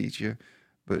can't teach you,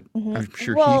 but I'm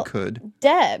sure he could.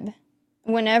 Deb,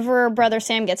 whenever Brother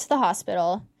Sam gets to the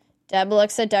hospital, Deb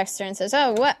looks at Dexter and says,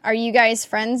 oh, what? Are you guys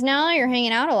friends now? You're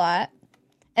hanging out a lot.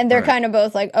 And they're kind of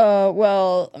both like, oh,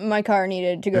 well, my car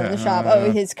needed to go to the shop.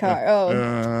 Oh, his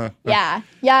car.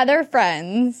 Yeah, they're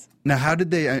friends. Now, how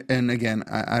did they, and again,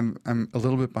 I'm a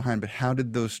little bit behind, but how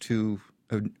did those two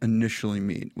initially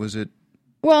meet? Was it?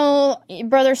 Well,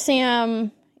 Brother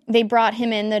Sam, they brought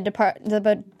him in,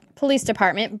 the police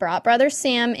department brought Brother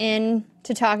Sam in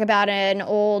to talk about an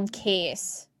old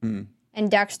case. And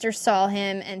Dexter saw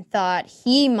him and thought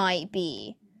he might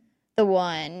be the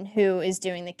one who is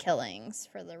doing the killings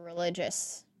for the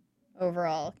religious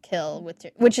overall kill,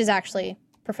 which is actually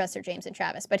Professor James and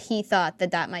Travis, but he thought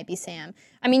that might be Sam.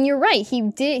 I mean, you're right. He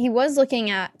was looking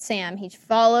at Sam. He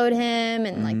followed him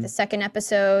in like the second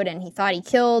episode, and he thought he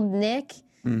killed Nick,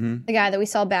 the guy that we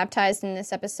saw baptized in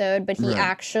this episode, but he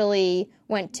actually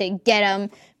went to get him,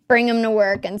 bring him to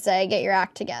work, and say, get your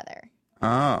act together.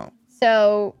 Oh.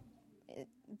 So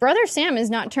Brother Sam is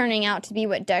not turning out to be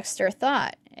what Dexter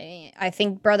thought. I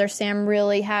think Brother Sam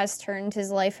really has turned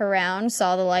his life around,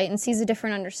 saw the light, and sees a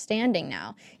different understanding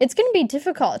now. It's going to be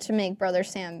difficult to make Brother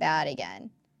Sam bad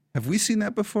again. Have we seen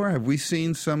that before? Have we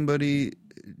seen somebody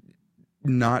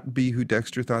not be who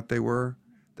Dexter thought they were?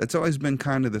 That's always been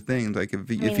kind of the thing. Like, if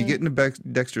you get into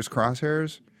Dexter's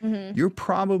crosshairs, you're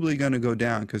probably going to go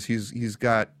down because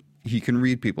he can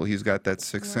read people. He's got that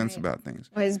sixth sense about things.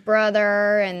 His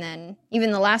brother, and then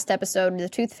even the last episode, the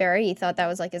Tooth Fairy, he thought that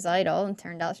was like his idol, and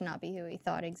turned out to not be who he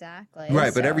thought exactly.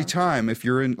 Right, but every time, if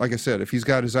you're in, like I said, if he's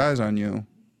got his eyes on you,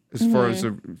 as far as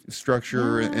the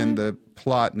structure and the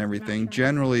plot and everything,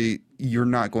 generally you're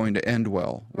not going to end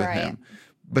well with him.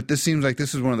 But this seems like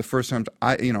this is one of the first times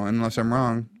unless I'm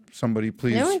wrong, somebody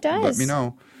please let me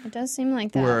know. It does seem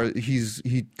like that. Where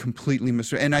he completely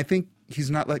and I think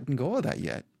he's not letting go of that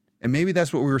yet. And maybe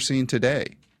that's what we were seeing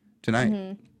tonight.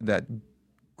 That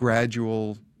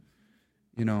gradual,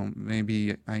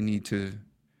 maybe I need to,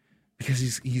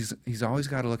 because he's always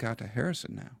got to look out to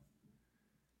Harrison now.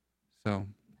 So,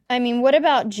 I mean, what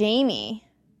about Jamie,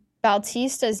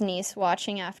 Bautista's niece,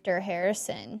 watching after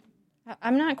Harrison?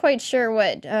 I'm not quite sure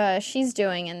what she's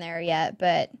doing in there yet,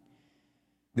 but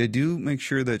they do make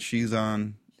sure that she's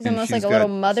on. She's almost like a little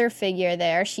mother figure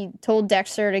there. She told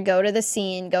Dexter to go to the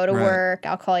scene, go to work.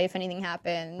 I'll call you if anything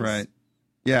happens. Right.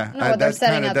 Yeah. I don't know what they're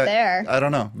setting up there. I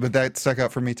don't know, but that stuck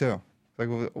out for me too. Like,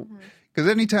 because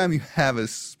anytime you have a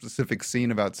specific scene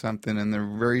about something and they're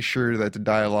very sure that the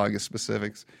dialogue is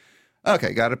specifics,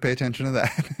 okay, got to pay attention to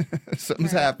that.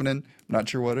 Something's happening. I'm not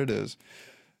sure what it is.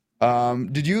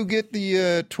 Did you get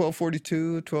the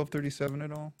 1242, 1237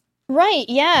 at all? Right,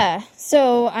 yeah.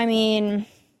 So, I mean,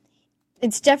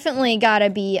 it's definitely got to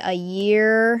be a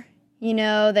year,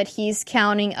 that he's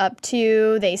counting up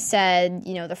to. They said,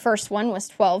 the first one was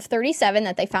 1237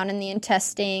 that they found in the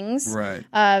intestines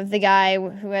of the guy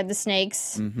who had the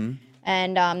snakes. Mm-hmm.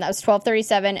 And that was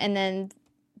 1237. And then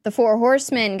the Four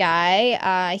Horsemen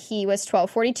guy, he was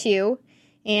 1242.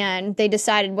 And they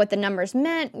decided what the numbers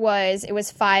meant was it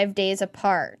was 5 days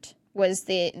apart, was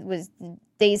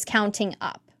days counting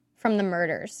up from the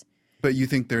murders. But you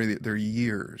think they're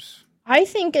years? I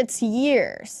think it's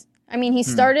years. I mean, he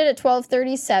started at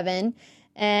 1237,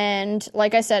 and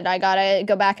like I said, I gotta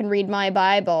go back and read my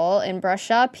Bible and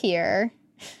brush up here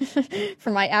for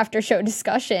my after-show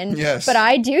discussion. Yes. But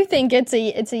I do think it's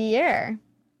a year.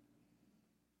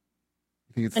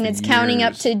 And it's counting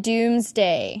up to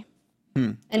Doomsday.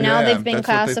 And now they've been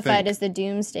classified as the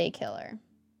Doomsday Killer.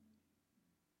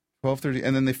 1230,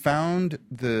 and then they found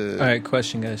the... All right,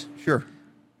 question, guys. Sure.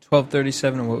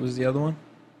 1237, and what was the other one?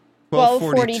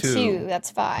 1242,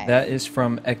 that's 5. That is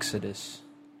from Exodus.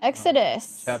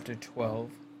 Exodus. Chapter 12.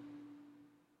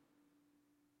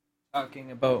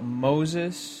 Talking about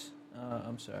Moses.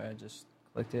 I'm sorry, I just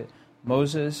clicked it.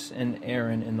 Moses and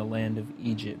Aaron in the land of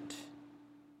Egypt.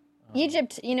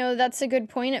 Egypt, that's a good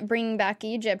point at bringing back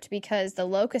Egypt because the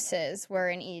locusts were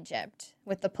in Egypt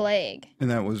with the plague.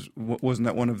 And that wasn't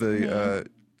that one of the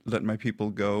let my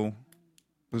people go?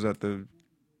 Was that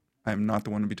I'm not the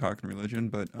one to be talking religion,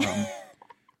 but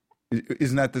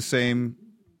isn't that the same?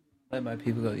 Let my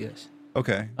people go, yes.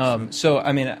 Okay. So,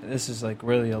 I mean, this is like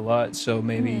really a lot, so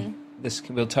maybe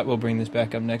we'll bring this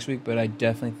back up next week, but I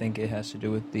definitely think it has to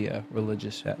do with the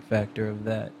religious factor of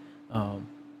that.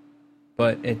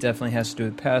 But it definitely has to do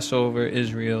with Passover,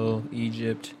 Israel,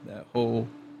 Egypt, that whole...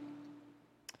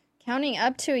 Counting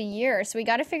up to a year. So we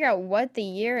got to figure out what the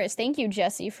year is. Thank you,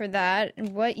 Jesse, for that.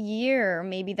 What year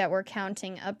maybe that we're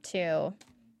counting up to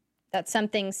that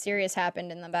something serious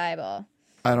happened in the Bible?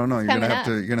 I don't know. You're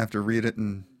gonna have to read it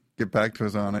and get back to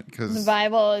us on it because the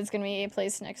Bible is gonna be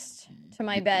placed next to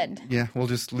my bed. Yeah, we'll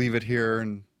just leave it here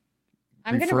and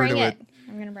I'm gonna bring it.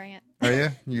 I'm gonna bring it. Oh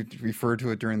yeah, you refer to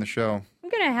it during the show. I'm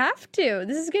gonna have to.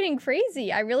 This is getting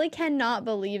crazy. I really cannot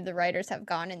believe the writers have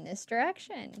gone in this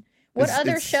direction. What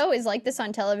other show is like this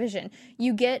on television?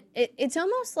 You get it. It's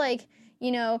almost like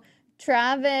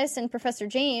Travis and Professor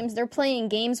James. They're playing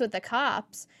games with the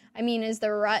cops. I mean,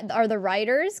 are the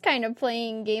writers kind of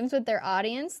playing games with their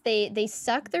audience? They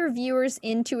suck their viewers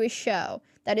into a show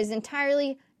that is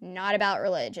entirely not about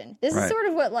religion. This is sort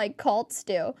of what like cults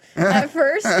do. At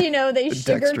first, they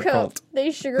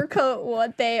sugarcoat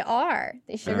what they are.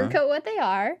 They sugarcoat what they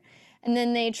are, and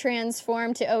then they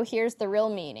transform to, oh, here's the real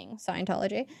meaning,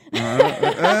 Scientology.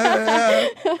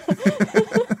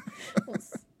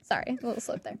 Sorry, a little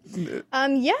slip there.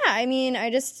 Yeah, I mean,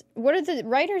 what are the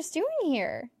writers doing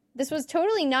here? This was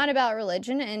totally not about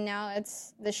religion, and now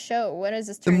it's the show. What is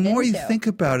this turned into? The more you think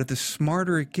about it, the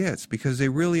smarter it gets, because they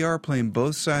really are playing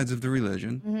both sides of the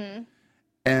religion,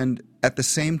 and at the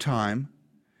same time,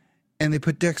 and they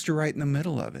put Dexter right in the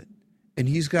middle of it. And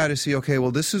he's got to see, okay,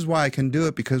 well, this is why I can do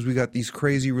it, because we got these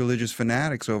crazy religious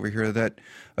fanatics over here that,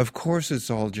 of course, it's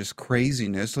all just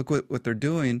craziness. Look what they're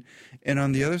doing. And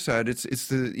on the other side, it's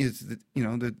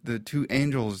the two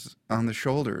angels on the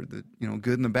shoulder, the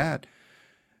good and the bad.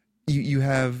 You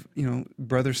have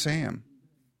Brother Sam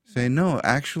saying, no,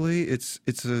 actually,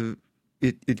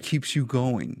 it keeps you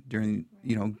going during,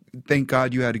 thank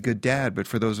God you had a good dad, but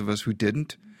for those of us who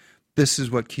didn't, this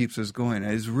is what keeps us going.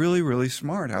 And it's really, really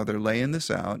smart how they're laying this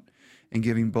out and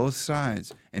giving both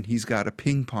sides. And he's got a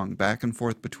ping pong back and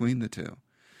forth between the two.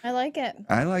 I like it.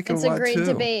 I like it a lot, too. It's a great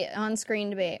debate, on-screen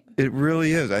debate. It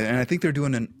really is. And I think they're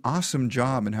doing an awesome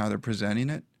job in how they're presenting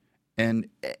it. And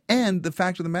the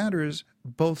fact of the matter is,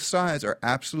 both sides are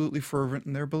absolutely fervent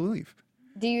in their belief.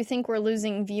 Do you think we're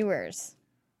losing viewers?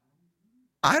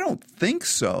 I don't think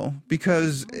so,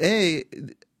 because,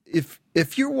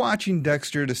 if you're watching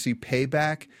Dexter to see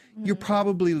payback, you're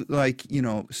probably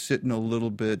sitting a little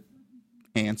bit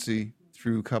antsy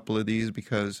through a couple of these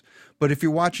but if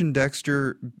you're watching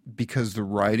Dexter because the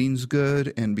writing's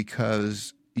good and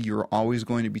because you're always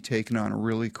going to be taken on a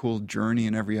really cool journey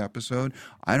in every episode,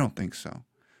 I don't think so.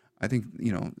 I think,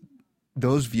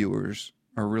 those viewers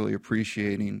are really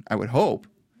appreciating, I would hope,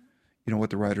 what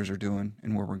the writers are doing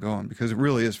and where we're going, because it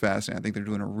really is fascinating. I think they're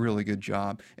doing a really good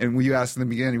job. And when you asked in the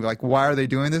beginning, you're like, why are they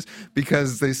doing this?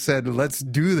 Because they said, let's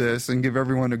do this and give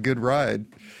everyone a good ride.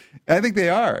 And I think they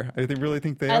are. I really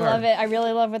think they are. I love it. I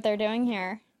really love what they're doing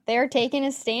here. They're taking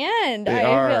a stand. They I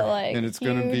are, feel like and it's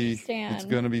going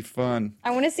to be fun.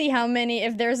 I want to see how many,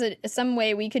 if there's some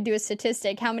way we could do a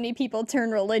statistic, how many people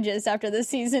turn religious after the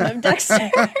season of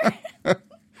Dexter.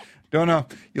 Don't know.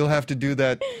 You'll have to do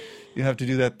that. You have to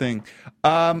do that thing.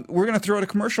 We're going to throw out a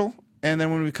commercial, and then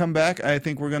when we come back, I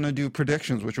think we're going to do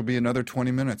predictions, which will be another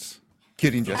 20 minutes.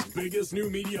 Kidding, Jesse. The biggest new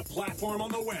media platform on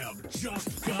the web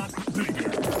just got bigger.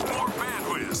 More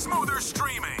bandwidth, smoother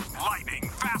streaming, lightning,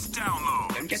 fast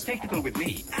download. Don't get technical with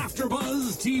me.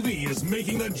 AfterBuzz TV is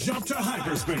making the jump to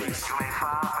hyperspace.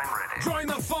 Join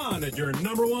the fun at your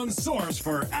 #1 source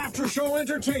for after-show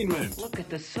entertainment. Look at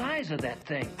the size of that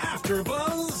thing.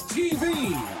 AfterBuzz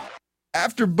TV.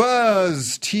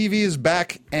 AfterBuzz TV is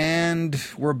back, and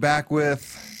we're back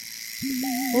with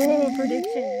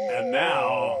Prediction. And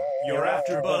now, your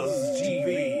AfterBuzz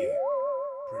TV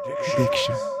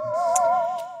predictions.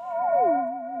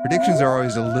 Predictions are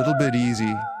always a little bit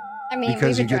easy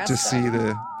because you we've get to addressed see them.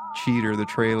 the cheater, the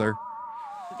trailer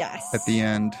Yes. at the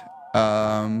end.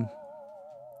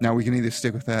 Now we can either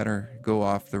stick with that or go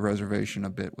off the reservation a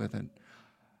bit with it.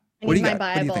 I What do need you my got?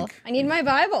 What do you Bible. think? I need my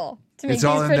Bible to make It's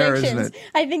all these in there, predictions. isn't it?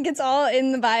 I think it's all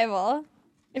in the Bible.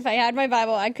 If I had my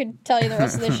Bible, I could tell you the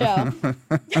rest of the show.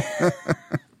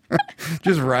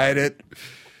 Just write it.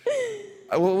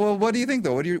 Well, what do you think,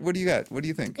 though? What do you got? What do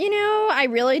you think? I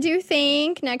really do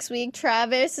think next week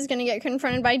Travis is going to get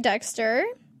confronted by Dexter.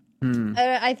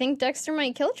 I think Dexter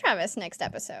might kill Travis next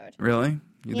episode. Really?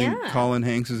 You think Yeah. Colin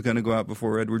Hanks is going to go out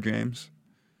before Edward James?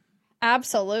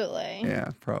 Absolutely. Yeah,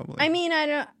 probably. I mean, I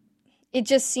don't. It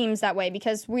just seems that way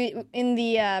because in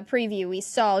the preview we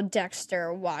saw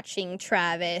Dexter watching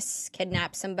Travis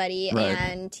kidnap somebody, Right.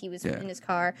 and he was in his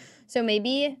car. So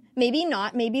maybe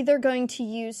not. Maybe they're going to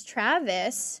use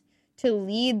Travis to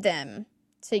lead them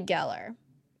to Geller,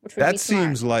 which would be That smart.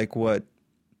 seems like what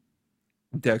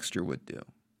Dexter would do.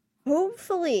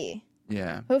 Hopefully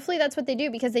that's what they do,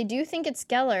 because they do think it's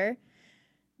Geller.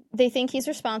 They think he's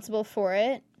responsible for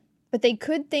it. But they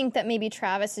could think that maybe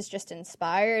Travis is just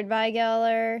inspired by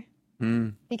Geller.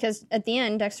 Because at the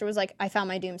end, Dexter was like, I found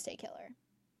my doomsday killer.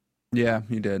 Yeah,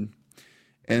 he did.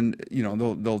 And,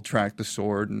 they'll track the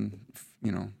sword and,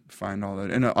 find all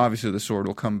that. And obviously the sword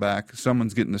will come back.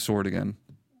 Someone's getting the sword again.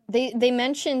 They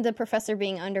mentioned the professor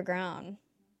being underground.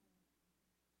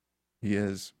 He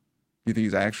is. You think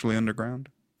he's actually underground?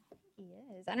 He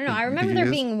is. I don't know. I You remember think there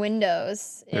he is? being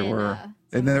windows. There were. some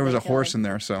And then there was they a horse killed. in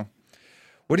there, so.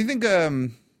 What do you think,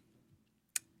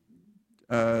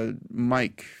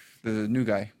 Mike, the new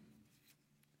guy?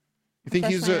 You think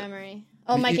Refresh he's my memory.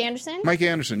 Oh, Mike he- Anderson? Mike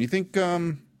Anderson. You think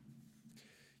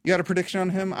You got a prediction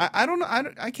on him? I don't know.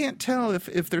 I can't tell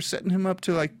if they're setting him up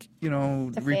to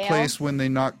replace when they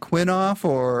knock Quinn off,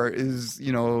 or is.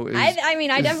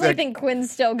 I definitely think Quinn's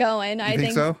still going. I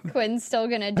think so? Quinn's still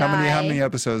gonna die. How many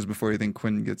episodes before you think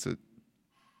Quinn gets it?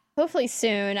 Hopefully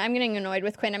soon. I'm getting annoyed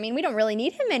with Quinn. I mean, we don't really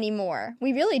need him anymore.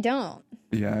 We really don't.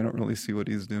 Yeah, I don't really see what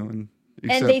he's doing.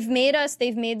 And they've made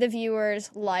the viewers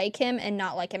like him and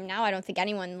not like him now. I don't think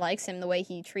anyone likes him the way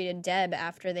he treated Deb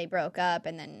after they broke up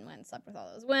and then went and slept with all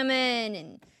those women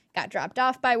and got dropped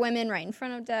off by women right in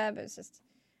front of Deb. It was just,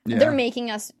 they're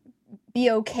making us be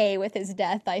okay with his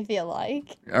death, I feel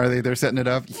like. Are they? They're setting it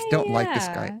up? You don't like this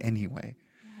guy anyway.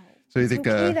 So you think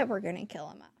okay that we're going to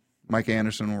kill him off. Mike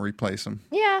Anderson will replace him?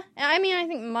 Yeah. I mean, I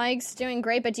think Mike's doing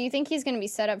great, but do you think he's going to be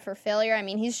set up for failure? I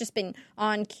mean, he's just been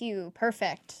on cue,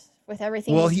 perfect. With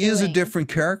everything he is a different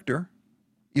character.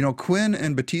 Quinn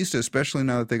and Batista, especially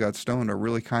now that they got stoned, are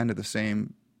really kind of the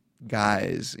same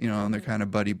guys, and they're kind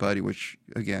of buddy-buddy, which,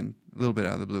 again, a little bit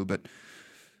out of the blue. But,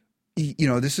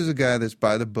 this is a guy that's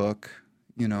by the book,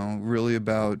 really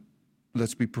about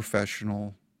let's be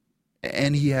professional.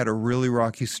 And he had a really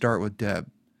rocky start with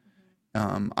Deb.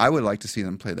 I would like to see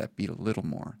them play that beat a little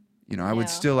more. I would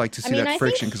still like to see that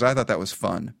friction because I thought that was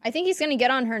fun. I think he's going to get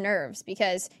on her nerves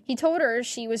because he told her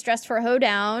she was dressed for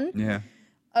hoedown. Yeah.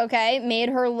 Okay, made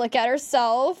her look at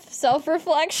herself,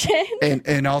 self-reflection.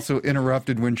 And also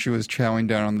interrupted when she was chowing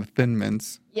down on the Thin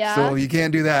Mints. Yeah. So you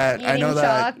can't do that. Eating I know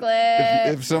that.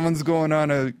 chocolate. If someone's going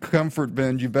on a comfort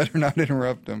binge, you better not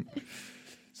interrupt them.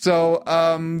 So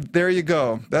there you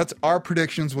go. That's our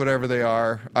predictions, whatever they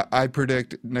are. I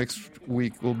predict next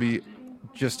week will be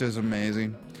just as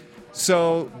amazing.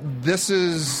 So this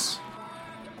is...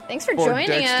 Thanks for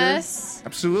joining us.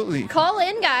 Absolutely. Call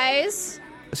in, guys.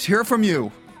 Let's hear from you.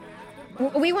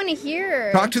 We want to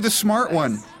hear. Talk to the smart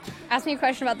one. Ask me a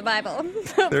question about the Bible.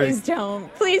 Please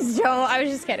don't. Please don't. I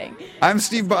was just kidding. I'm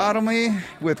Steve Bottomley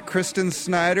with Kristen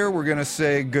Snyder. We're going to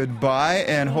say goodbye,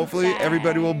 and hopefully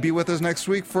everybody will be with us next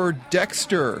week for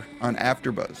Dexter on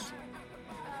AfterBuzz.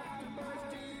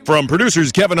 From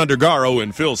producers Kevin Undergaro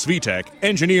and Phil Svitek,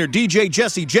 engineer DJ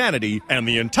Jesse Janity, and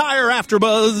the entire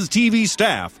AfterBuzz TV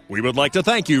staff, we would like to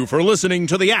thank you for listening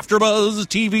to the AfterBuzz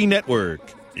TV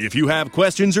network. If you have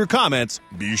questions or comments,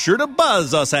 be sure to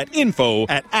buzz us at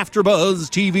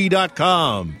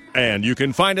info@AfterBuzzTV.com. And you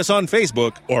can find us on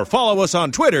Facebook or follow us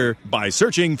on Twitter by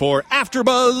searching for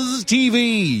AfterBuzz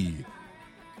TV.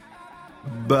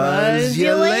 Buzz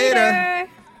you later.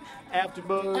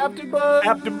 AfterBuzz.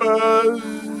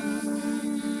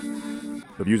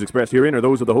 The views expressed herein are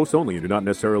those of the hosts only and do not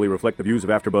necessarily reflect the views of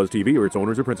AfterBuzz TV or its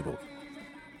owners or principals.